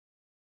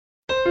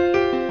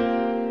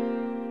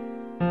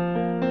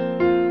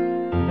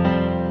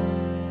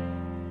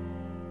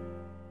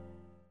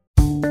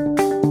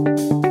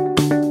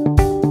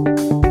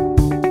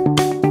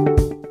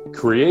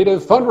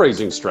Creative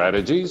fundraising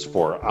strategies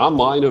for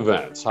online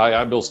events. Hi,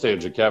 I'm Bill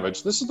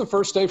Stanczykiewicz. This is the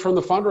first day from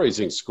the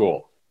fundraising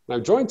school. And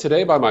I'm joined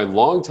today by my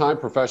longtime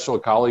professional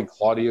colleague,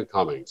 Claudia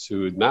Cummings,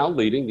 who is now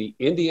leading the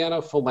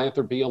Indiana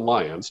Philanthropy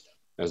Alliance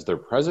as their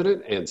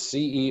president and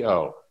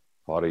CEO.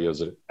 Claudia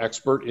is an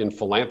expert in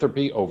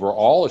philanthropy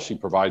overall as she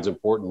provides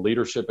important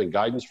leadership and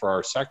guidance for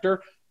our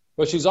sector,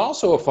 but she's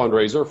also a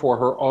fundraiser for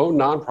her own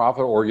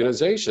nonprofit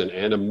organization.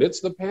 And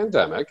amidst the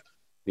pandemic,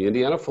 the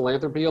Indiana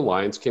Philanthropy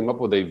Alliance came up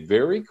with a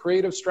very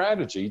creative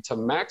strategy to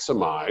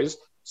maximize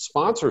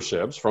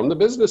sponsorships from the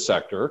business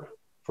sector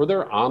for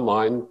their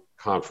online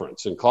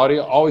conference. And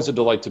Claudia, always a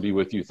delight to be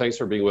with you. Thanks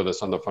for being with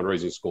us on the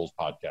Fundraising Schools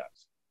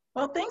podcast.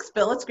 Well, thanks,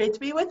 Bill. It's great to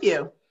be with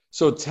you.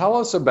 So tell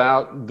us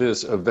about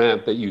this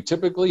event that you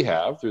typically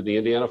have through the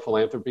Indiana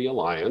Philanthropy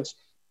Alliance.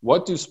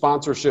 What do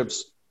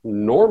sponsorships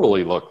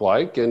normally look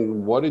like,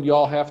 and what did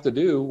y'all have to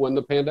do when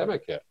the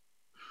pandemic hit?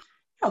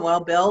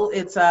 Well, Bill,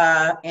 it's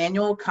an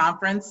annual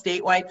conference,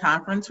 statewide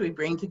conference. We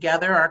bring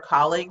together our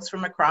colleagues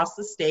from across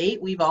the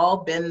state. We've all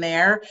been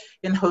there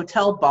in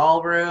hotel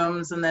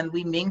ballrooms, and then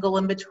we mingle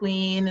in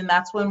between. And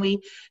that's when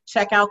we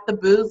check out the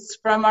booths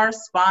from our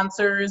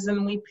sponsors,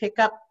 and we pick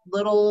up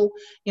little,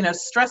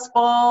 stress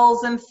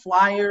balls and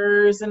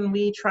flyers, and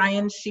we try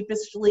and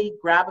sheepishly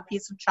grab a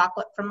piece of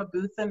chocolate from a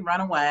booth and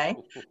run away.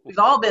 We've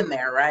all been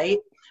there, right?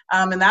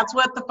 And that's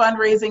what the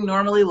fundraising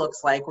normally looks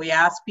like. We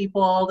ask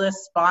people to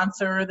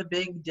sponsor the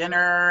big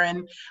dinner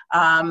and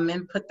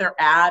put their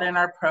ad in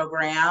our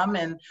program,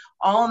 and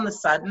all of a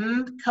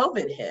sudden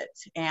COVID hit,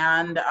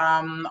 and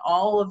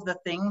all of the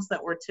things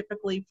that we're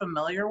typically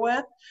familiar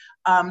with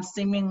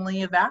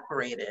seemingly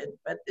evaporated.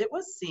 But it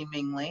was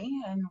seemingly,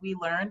 and we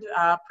learned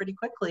pretty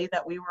quickly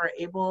that we were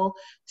able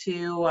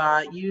to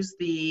use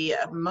the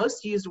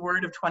most used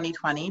word of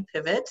 2020,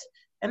 pivot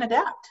and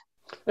adapt.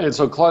 And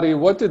so, Claudia,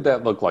 what did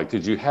that look like?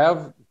 Did you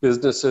have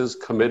businesses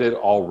committed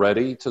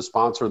already to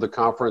sponsor the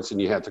conference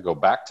and you had to go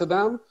back to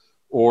them?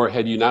 Or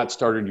had you not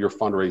started your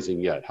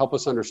fundraising yet? Help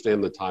us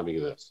understand the timing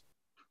of this.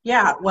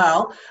 Yeah,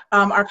 well,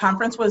 our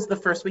conference was the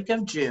first week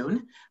of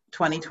June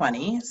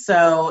 2020.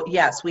 So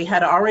yes, we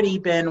had already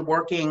been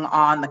working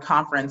on the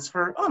conference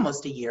for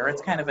almost a year.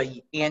 It's kind of an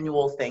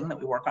annual thing that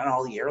we work on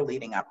all year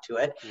leading up to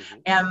it. Mm-hmm.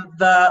 And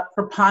the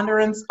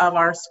preponderance of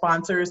our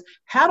sponsors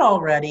had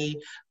already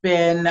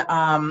been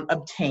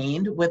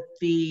obtained with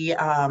the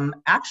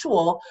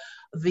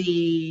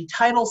the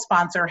title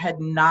sponsor had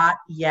not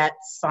yet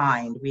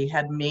signed. We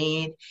had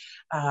made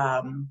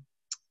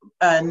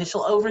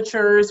initial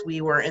overtures. We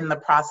were in the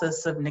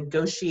process of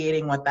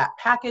negotiating what that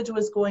package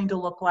was going to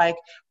look like,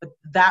 but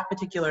that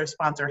particular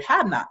sponsor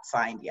had not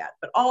signed yet,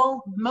 but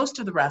most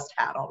of the rest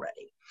had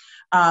already.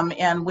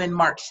 And when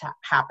March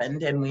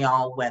happened and we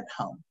all went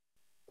home.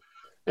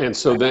 And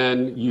so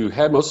then you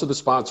had most of the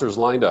sponsors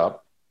lined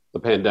up, the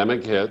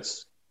pandemic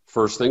hits,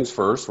 first things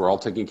first, we're all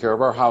taking care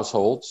of our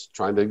households,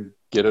 trying to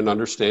get an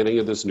understanding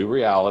of this new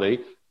reality.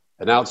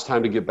 And now it's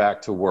time to get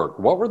back to work.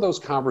 What were those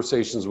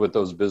conversations with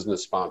those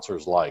business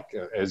sponsors like?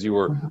 As you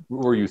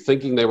were you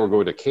thinking they were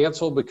going to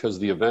cancel because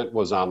the event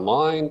was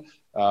online?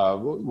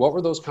 What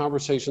were those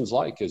conversations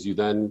like as you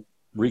then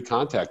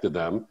recontacted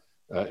them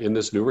in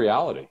this new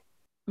reality?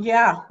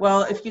 Yeah,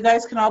 well, if you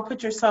guys can all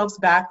put yourselves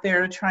back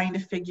there trying to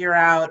figure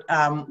out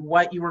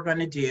what you were going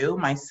to do.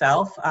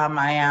 Myself,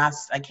 I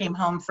came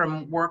home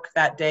from work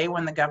that day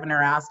when the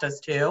governor asked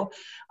us to,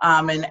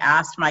 and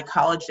asked my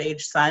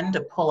college-age son to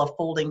pull a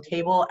folding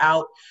table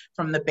out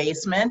from the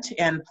basement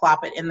and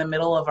plop it in the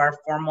middle of our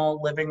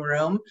formal living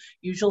room,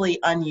 usually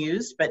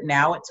unused, but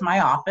now it's my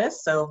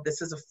office. So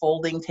this is a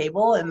folding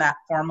table in that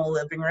formal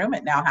living room.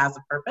 It now has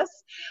a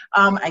purpose.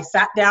 I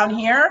sat down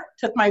here,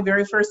 took my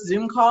very first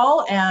Zoom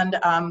call, and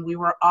we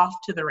were off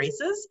to the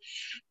races.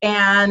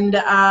 And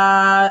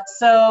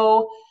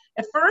so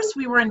at first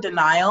we were in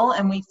denial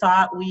and we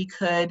thought we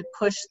could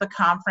push the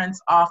conference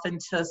off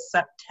into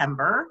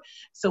September.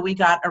 So we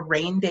got a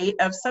rain date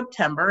of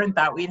September and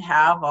thought we'd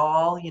have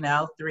all,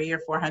 300 or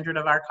 400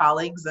 of our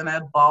colleagues in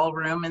a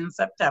ballroom in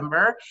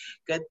September.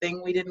 Good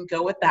thing we didn't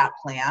go with that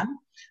plan.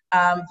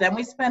 Then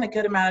we spent a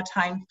good amount of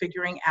time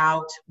figuring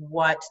out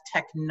what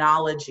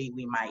technology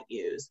we might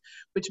use,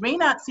 which may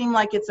not seem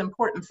like it's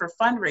important for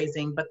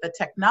fundraising, but the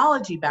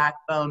technology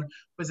backbone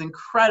was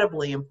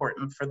incredibly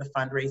important for the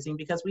fundraising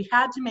because we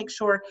had to make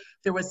sure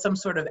there was some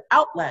sort of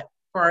outlet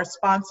for our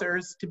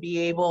sponsors to be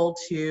able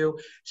to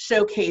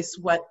showcase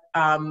what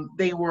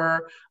they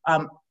were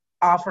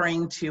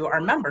offering to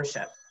our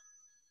membership.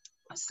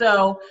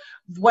 So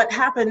what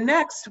happened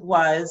next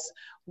was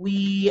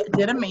we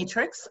did a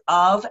matrix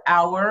of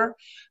our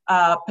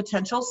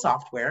potential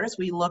softwares.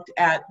 We looked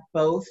at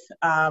both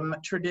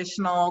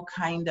traditional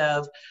kind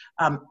of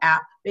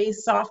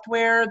app-based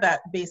software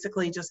that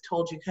basically just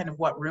told you kind of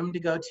what room to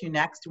go to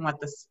next and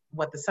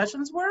what the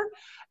sessions were,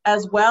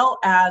 as well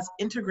as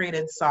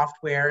integrated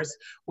softwares,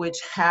 which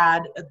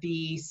had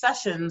the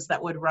sessions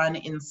that would run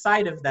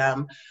inside of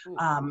them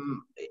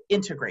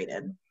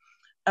integrated.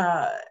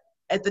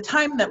 At the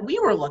time that we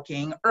were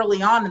looking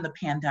early on in the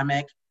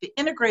pandemic, the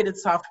integrated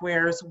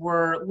softwares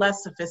were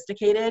less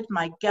sophisticated.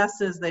 My guess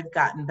is they've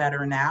gotten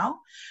better now.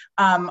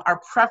 Our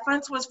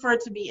preference was for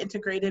it to be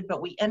integrated, but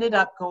we ended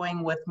up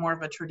going with more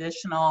of a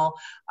traditional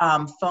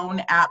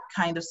phone app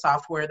kind of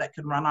software that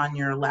could run on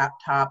your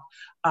laptop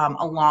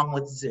along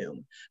with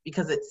Zoom,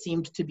 because it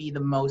seemed to be the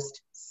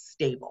most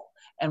stable.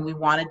 And we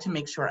wanted to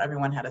make sure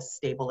everyone had a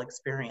stable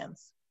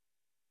experience.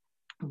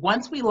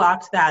 Once we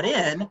locked that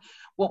in,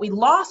 what we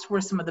lost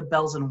were some of the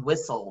bells and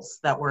whistles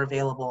that were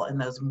available in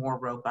those more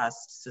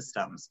robust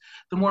systems.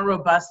 The more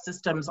robust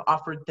systems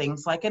offered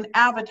things like an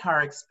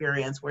avatar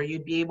experience where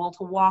you'd be able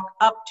to walk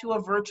up to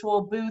a virtual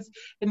booth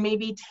and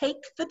maybe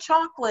take the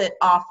chocolate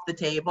off the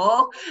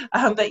table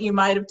that you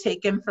might have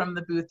taken from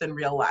the booth in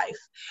real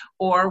life,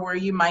 or where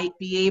you might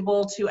be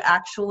able to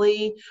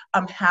actually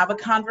have a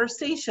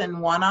conversation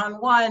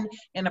one-on-one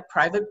in a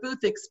private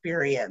booth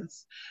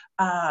experience.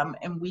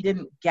 And we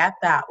didn't get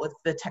that with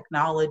the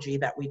technology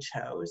that we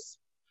chose.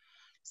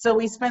 So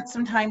we spent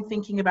some time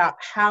thinking about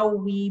how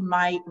we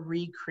might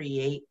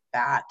recreate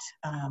that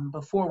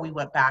before we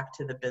went back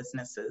to the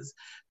businesses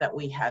that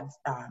we had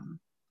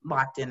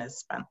locked in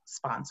as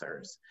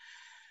sponsors.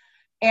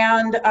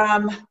 And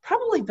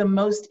probably the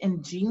most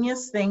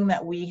ingenious thing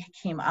that we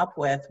came up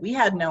with, we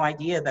had no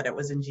idea that it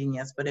was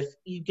ingenious, but if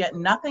you get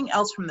nothing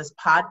else from this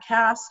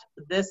podcast,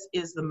 this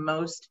is the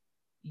most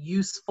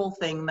useful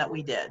thing that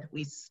we did.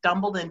 We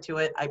stumbled into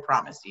it, I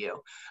promise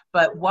you.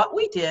 But what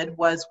we did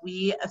was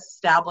we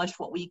established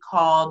what we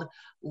called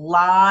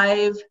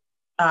live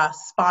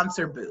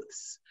sponsor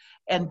booths.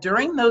 And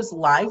during those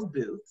live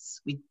booths,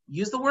 we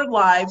used the word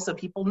live so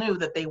people knew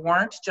that they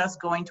weren't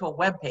just going to a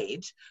web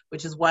page,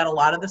 which is what a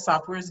lot of the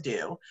softwares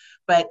do,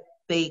 but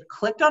they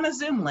clicked on a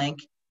Zoom link,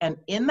 and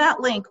in that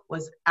link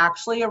was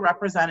actually a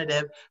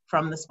representative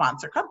from the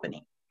sponsor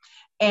company.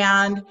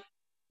 And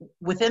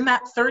within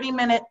that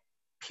 30-minute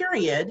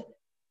period,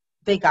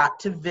 they got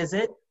to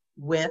visit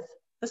with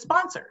the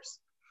sponsors.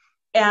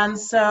 And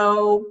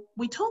so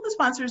we told the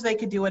sponsors they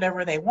could do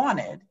whatever they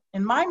wanted.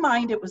 In my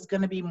mind, it was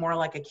going to be more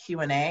like a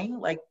Q&A,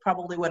 like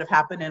probably would have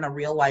happened in a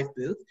real life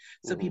booth.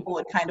 So people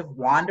would kind of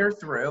wander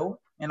through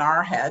in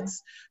our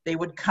heads. They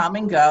would come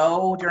and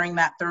go during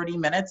that 30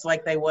 minutes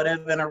like they would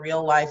have in a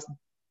real life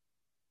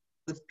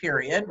booth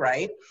period,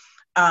 right?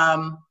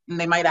 And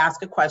they might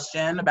ask a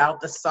question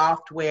about the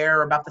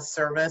software, about the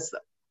service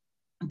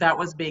that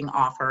was being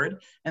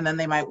offered, and then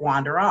they might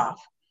wander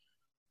off.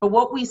 But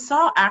what we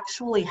saw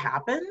actually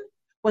happen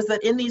was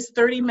that in these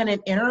 30-minute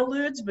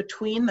interludes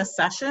between the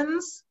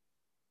sessions,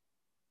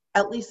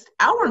 at least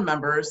our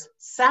members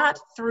sat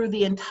through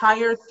the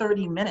entire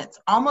 30 minutes,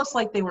 almost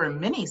like they were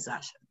mini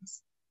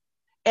sessions,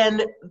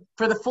 and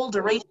for the full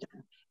duration.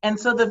 And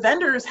so the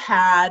vendors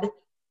had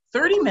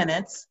 30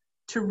 minutes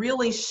to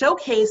really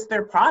showcase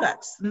their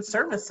products and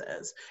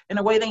services in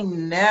a way they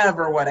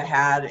never would have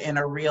had in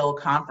a real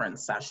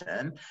conference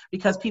session,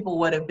 because people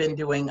would have been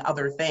doing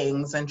other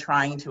things and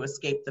trying to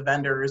escape the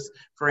vendors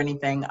for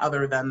anything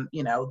other than,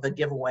 you know, the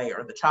giveaway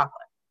or the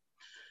chocolate.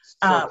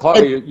 So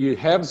Claudia, you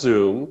have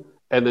Zoom,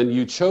 and then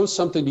you chose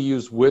something to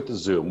use with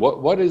Zoom.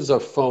 What is a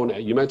phone?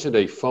 You mentioned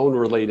a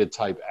phone-related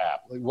type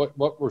app. Like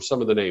what were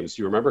some of the names?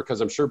 Do you remember? Because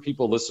I'm sure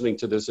people listening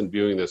to this and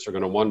viewing this are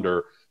going to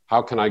wonder,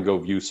 how can I go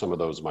view some of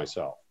those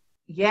myself?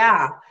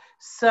 Yeah,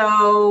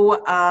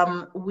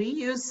 so we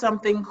use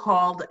something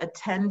called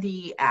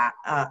Attendee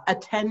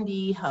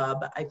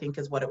Hub, I think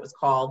is what it was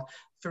called,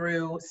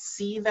 through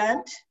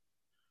Cvent.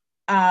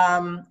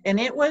 And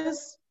it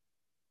was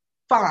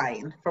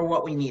fine for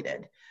what we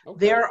needed.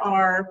 Okay. There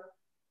are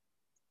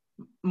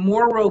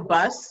more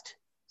robust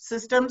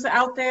systems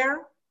out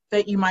there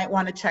that you might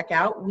want to check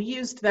out. We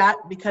used that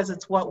because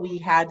it's what we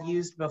had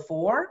used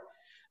before.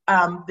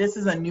 This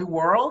is a new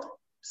world.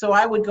 So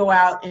I would go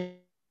out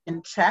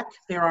and check.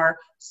 There are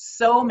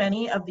so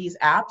many of these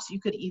apps. You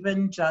could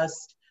even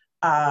just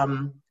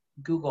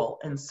Google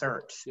and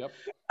search. Yep.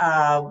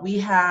 We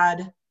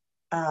had,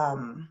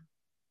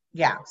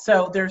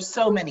 so there's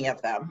so many of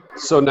them.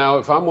 So now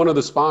if I'm one of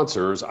the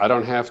sponsors, I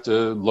don't have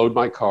to load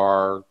my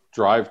car,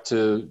 drive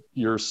to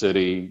your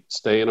city,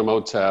 stay in a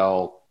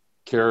motel,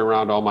 carry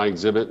around all my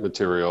exhibit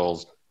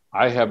materials.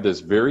 I have this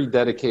very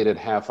dedicated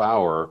half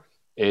hour,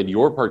 and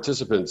your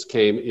participants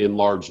came in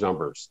large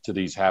numbers to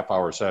these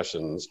half-hour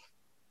sessions.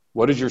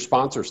 What did your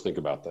sponsors think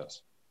about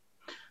this?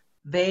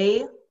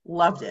 They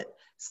loved it.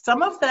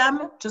 Some of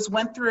them just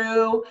went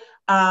through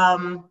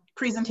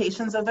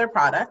presentations of their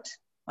product,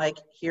 like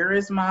here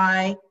is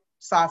my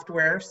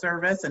software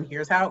service and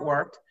here's how it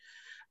worked.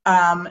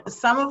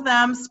 Some of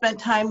them spent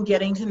time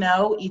getting to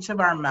know each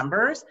of our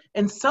members,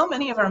 and so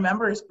many of our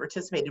members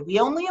participated. We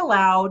only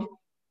allowed,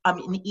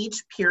 in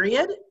each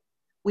period,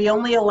 we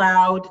only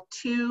allowed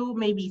 2,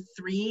 maybe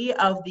 3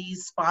 of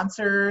these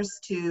sponsors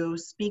to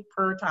speak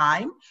per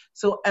time.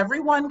 So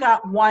everyone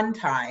got 1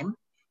 time,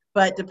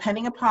 but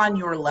depending upon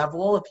your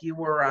level, if you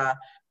were a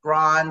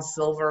bronze,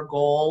 silver,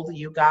 gold,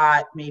 you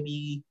got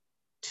maybe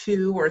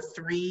 2 or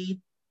 3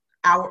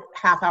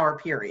 half-hour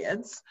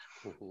periods.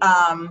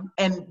 Mm-hmm.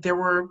 And there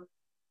were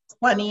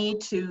 20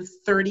 to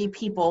 30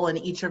 people in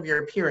each of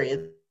your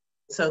periods.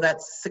 So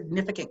that's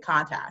significant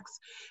contacts.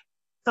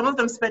 Some of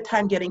them spent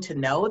time getting to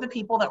know the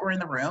people that were in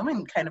the room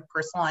and kind of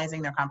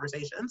personalizing their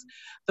conversations.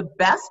 The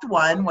best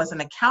one was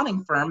an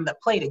accounting firm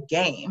that played a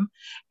game,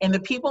 and the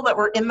people that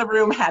were in the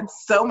room had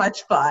so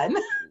much fun,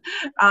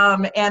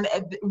 and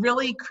it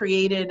really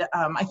created,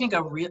 I think,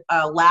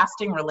 a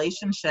lasting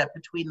relationship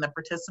between the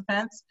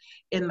participants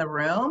in the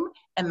room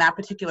and that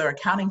particular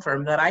accounting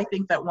firm, that I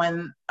think that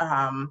when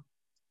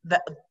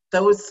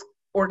those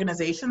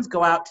organizations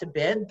go out to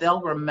bid,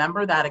 they'll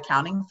remember that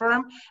accounting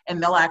firm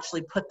and they'll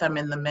actually put them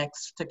in the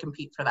mix to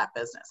compete for that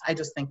business. I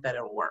just think that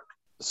it'll work.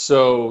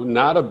 So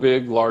not a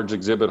big, large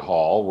exhibit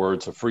hall where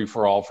it's a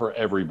free-for-all for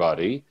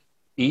everybody.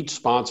 Each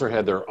sponsor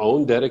had their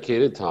own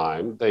dedicated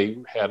time. They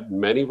had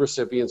many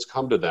recipients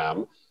come to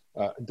them.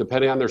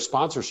 Depending on their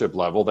sponsorship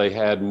level, they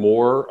had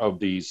more of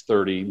these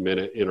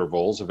 30-minute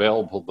intervals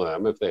available to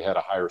them if they had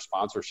a higher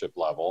sponsorship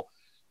level.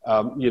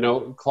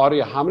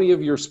 Claudia, how many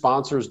of your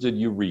sponsors did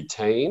you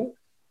retain?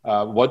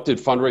 What did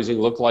fundraising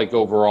look like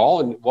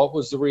overall? And what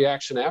was the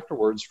reaction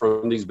afterwards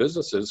from these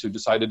businesses who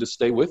decided to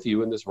stay with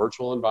you in this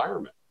virtual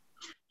environment?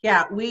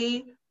 Yeah,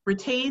 we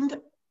retained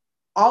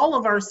all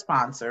of our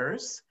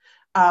sponsors.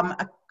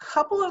 A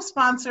couple of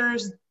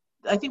sponsors,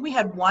 I think we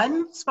had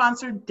one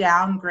sponsor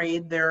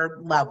downgrade their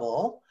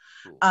level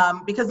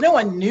because no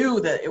one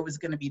knew that it was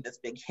going to be this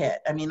big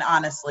hit. I mean,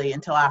 honestly,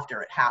 until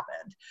after it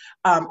happened.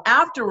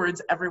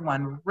 Afterwards,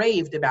 everyone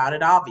raved about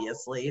it,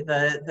 obviously.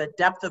 The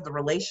depth of the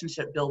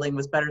relationship building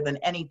was better than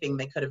anything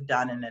they could have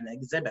done in an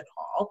exhibit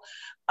hall.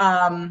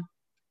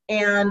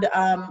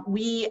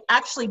 We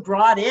actually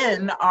brought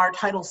in our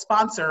title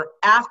sponsor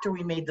after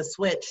we made the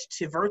switch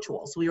to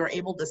virtual. So we were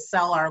able to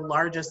sell our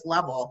largest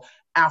level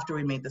after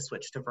we made the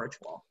switch to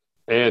virtual.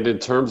 And in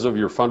terms of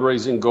your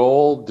fundraising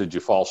goal, did you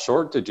fall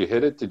short? Did you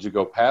hit it? Did you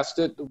go past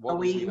it?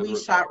 We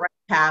shot right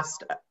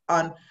past.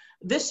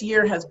 This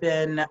year has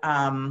been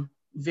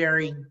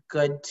very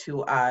good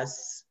to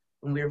us,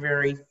 and we're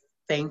very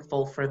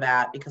thankful for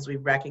that because we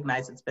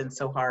recognize it's been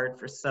so hard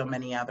for so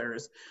many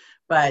others.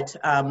 But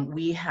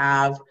we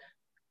have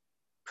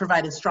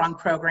provided strong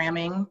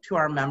programming to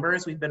our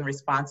members. We've been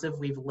responsive,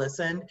 we've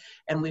listened,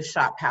 and we've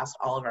shot past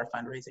all of our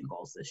fundraising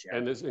goals this year.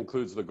 And this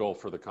includes the goal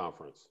for the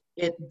conference?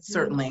 It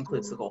certainly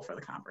includes the goal for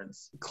the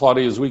conference.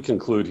 Claudia, as we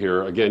conclude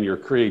here, again, your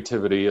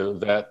creativity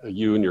that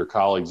you and your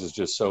colleagues is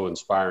just so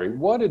inspiring.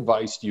 What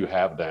advice do you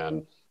have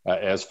then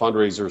as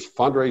fundraisers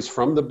fundraise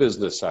from the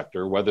business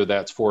sector, whether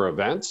that's for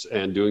events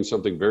and doing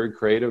something very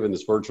creative in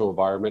this virtual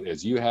environment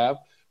as you have,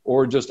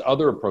 or just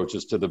other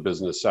approaches to the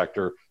business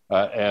sector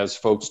as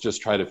folks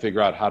just try to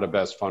figure out how to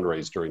best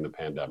fundraise during the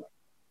pandemic?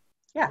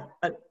 Yeah,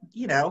 but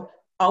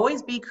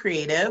always be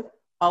creative,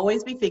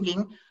 always be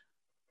thinking.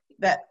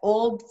 That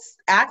old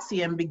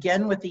axiom,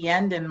 begin with the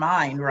end in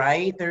mind,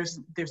 right? There's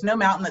no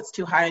mountain that's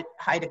too high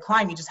to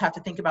climb. You just have to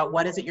think about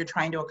what is it you're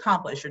trying to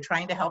accomplish. You're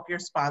trying to help your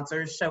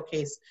sponsors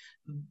showcase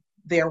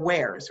their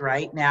wares,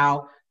 right?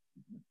 Now,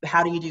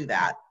 how do you do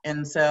that?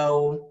 And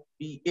so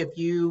if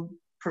you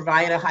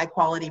provide a high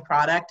quality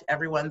product,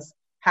 everyone's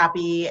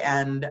happy,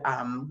 and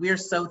we're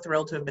so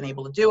thrilled to have been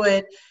able to do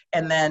it.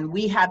 And then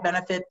we had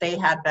benefit, they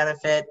had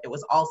benefit. It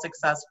was all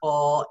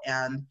successful,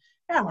 and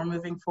yeah, we're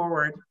moving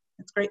forward.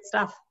 It's great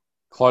stuff.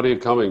 Claudia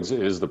Cummings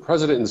is the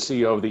president and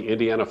CEO of the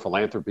Indiana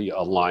Philanthropy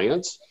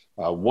Alliance,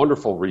 a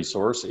wonderful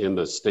resource in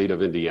the state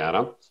of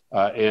Indiana.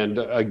 And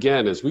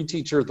again, as we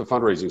teach here at the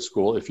Fundraising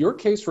School, if your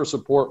case for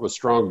support was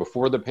strong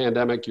before the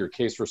pandemic, your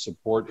case for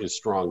support is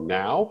strong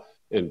now.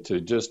 And to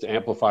just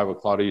amplify what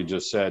Claudia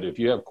just said, if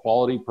you have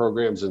quality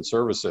programs and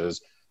services,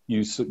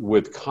 you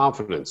with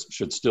confidence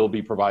should still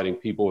be providing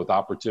people with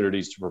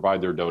opportunities to provide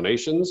their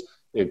donations,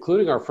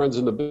 including our friends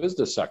in the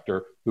business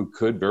sector who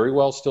could very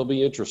well still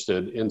be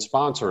interested in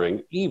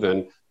sponsoring,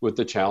 even with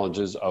the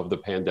challenges of the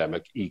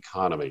pandemic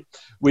economy.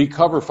 We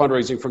cover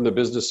fundraising from the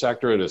business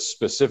sector in a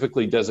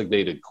specifically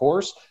designated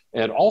course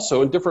and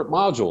also in different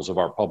modules of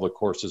our public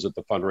courses at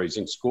the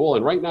Fundraising School.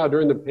 And right now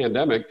during the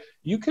pandemic,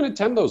 you can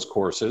attend those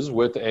courses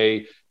with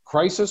a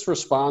crisis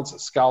response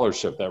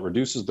scholarship that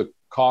reduces the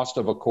cost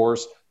of a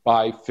course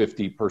by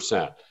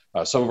 50%.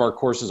 Some of our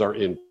courses are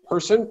in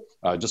person.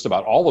 Just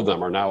about all of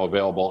them are now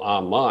available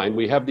online.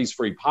 We have these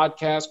free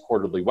podcasts,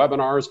 quarterly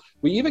webinars.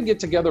 We even get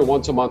together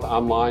once a month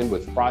online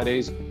with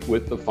Fridays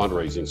with the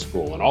Fundraising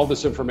School. And all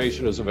this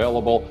information is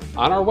available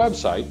on our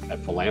website at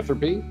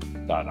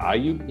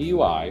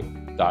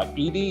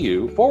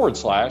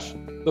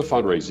philanthropy.iupui.edu/the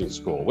Fundraising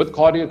School. With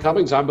Claudia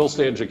Cummings, I'm Bill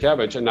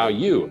Stanczykiewicz, and now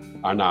you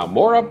are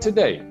more up to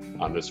date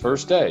on this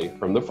first day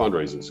from the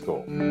Fundraising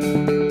School.